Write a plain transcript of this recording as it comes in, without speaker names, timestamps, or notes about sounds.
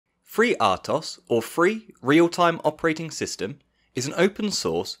FreeRTOS, or Free Real-Time Operating System, is an open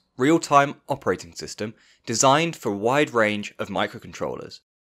source real-time operating system designed for a wide range of microcontrollers.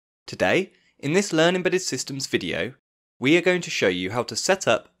 Today, in this Learn Embedded Systems video, we are going to show you how to set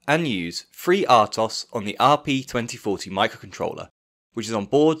up and use FreeRTOS on the RP2040 microcontroller, which is on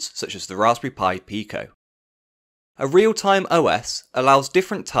boards such as the Raspberry Pi Pico. A real-time OS allows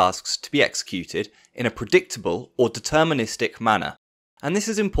different tasks to be executed in a predictable or deterministic manner, and this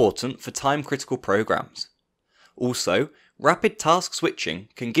is important for time-critical programs. Also, rapid task switching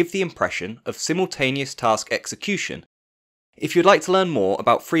can give the impression of simultaneous task execution. If you'd like to learn more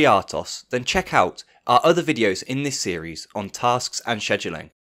about FreeRTOS, then check out our other videos in this series on tasks and scheduling.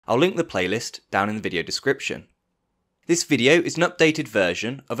 I'll link the playlist down in the video description. This video is an updated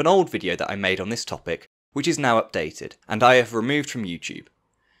version of an old video that I made on this topic, which is now updated, and I have removed from YouTube.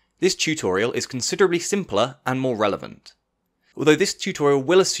 This tutorial is considerably simpler and more relevant. Although this tutorial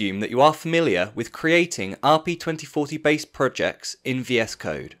will assume that you are familiar with creating RP2040 based projects in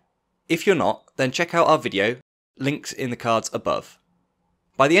VSCode. If you're not, then check out our video, links in the cards above.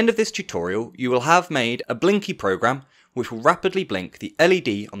 By the end of this tutorial, you will have made a Blinky program which will rapidly blink the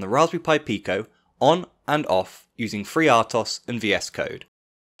LED on the Raspberry Pi Pico on and off using FreeRTOS and VSCode.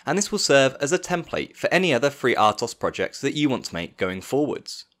 And this will serve as a template for any other FreeRTOS projects that you want to make going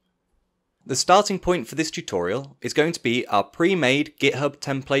forwards. The starting point for this tutorial is going to be our pre-made GitHub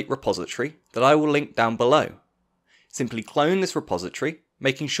template repository that I will link down below. Simply clone this repository,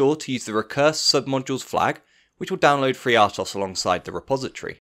 making sure to use the recurse submodules flag, which will download FreeRTOS alongside the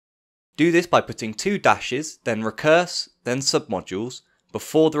repository. Do this by putting 2 dashes, then recurse, then submodules,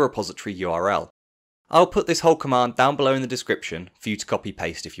 before the repository URL. I'll put this whole command down below in the description for you to copy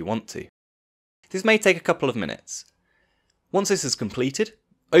paste if you want to. This may take a couple of minutes. Once this is completed,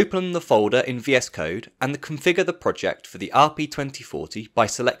 open the folder in VSCode and configure the project for the RP2040 by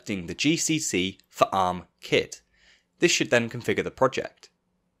selecting the GCC for ARM kit. This should then configure the project.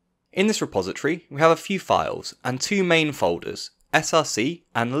 In this repository, we have a few files and 2 main folders, src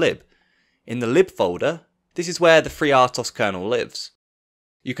and lib. In the lib folder, this is where the FreeRTOS kernel lives.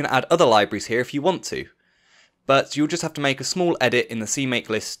 You can add other libraries here if you want to, but you'll just have to make a small edit in the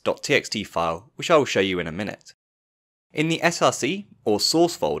cmakelist.txt file, which I will show you in a minute. In the src, or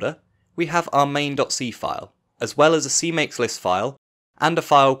source folder, we have our main.c file, as well as a cmakeslist file, and a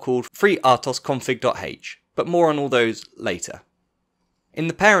file called freertosconfig.h, but more on all those later. In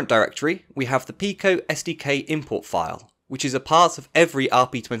the parent directory, we have the Pico SDK import file, which is a part of every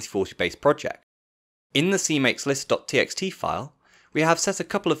RP2040 based project. In the cmakeslist.txt file, we have set a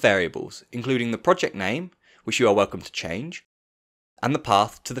couple of variables, including the project name, which you are welcome to change, and the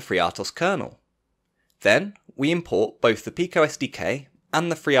path to the FreeRTOS kernel. Then, we import both the Pico SDK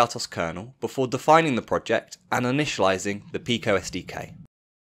and the FreeRTOS kernel before defining the project and initializing the Pico SDK.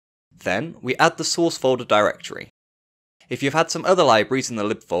 Then, we add the source folder directory. If you've had some other libraries in the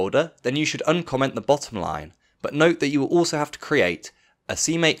lib folder, then you should uncomment the bottom line, but note that you will also have to create a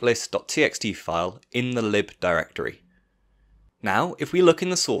cmakelist.txt file in the lib directory. Now, if we look in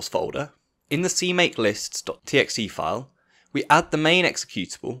the source folder, in the cmakelist.txt file, we add the main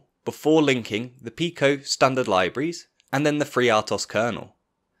executable before linking the Pico standard libraries and then the FreeRTOS kernel.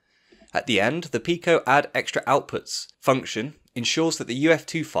 At the end, the Pico add extra outputs function ensures that the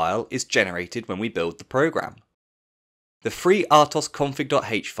UF2 file is generated when we build the program. The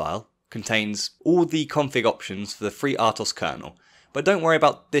freertosconfig.h file contains all the config options for the FreeRTOS kernel, but don't worry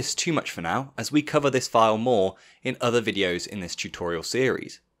about this too much for now, as we cover this file more in other videos in this tutorial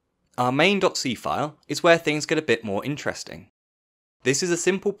series. Our main.c file is where things get a bit more interesting. This is a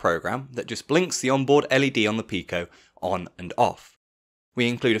simple program that just blinks the onboard LED on the Pico on and off. We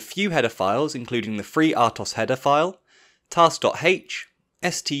include a few header files, including the FreeRTOS header file, task.h,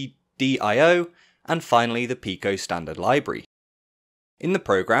 stdio, and finally the Pico standard library. In the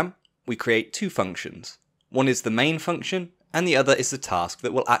program, we create 2 functions. One is the main function, and the other is the task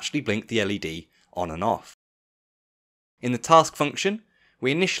that will actually blink the LED on and off. In the task function,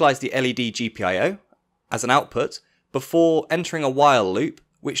 we initialize the LED GPIO as an output before entering a while loop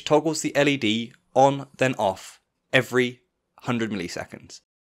which toggles the LED on then off every 100 milliseconds,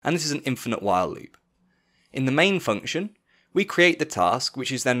 and this is an infinite while loop. In the main function, we create the task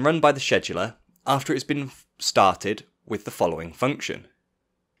which is then run by the scheduler after it's been started with the following function.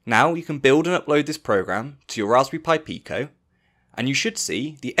 Now you can build and upload this program to your Raspberry Pi Pico, and you should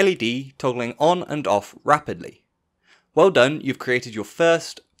see the LED toggling on and off rapidly. Well done, you've created your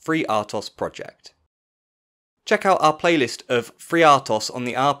first FreeRTOS project. Check out our playlist of FreeRTOS on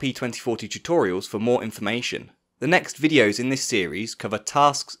the RP2040 tutorials for more information. The next videos in this series cover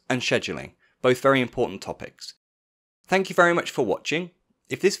tasks and scheduling, both very important topics. Thank you very much for watching.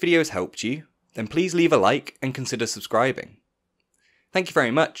 If this video has helped you, then please leave a like and consider subscribing. Thank you very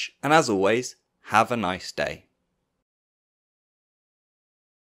much, and as always, have a nice day.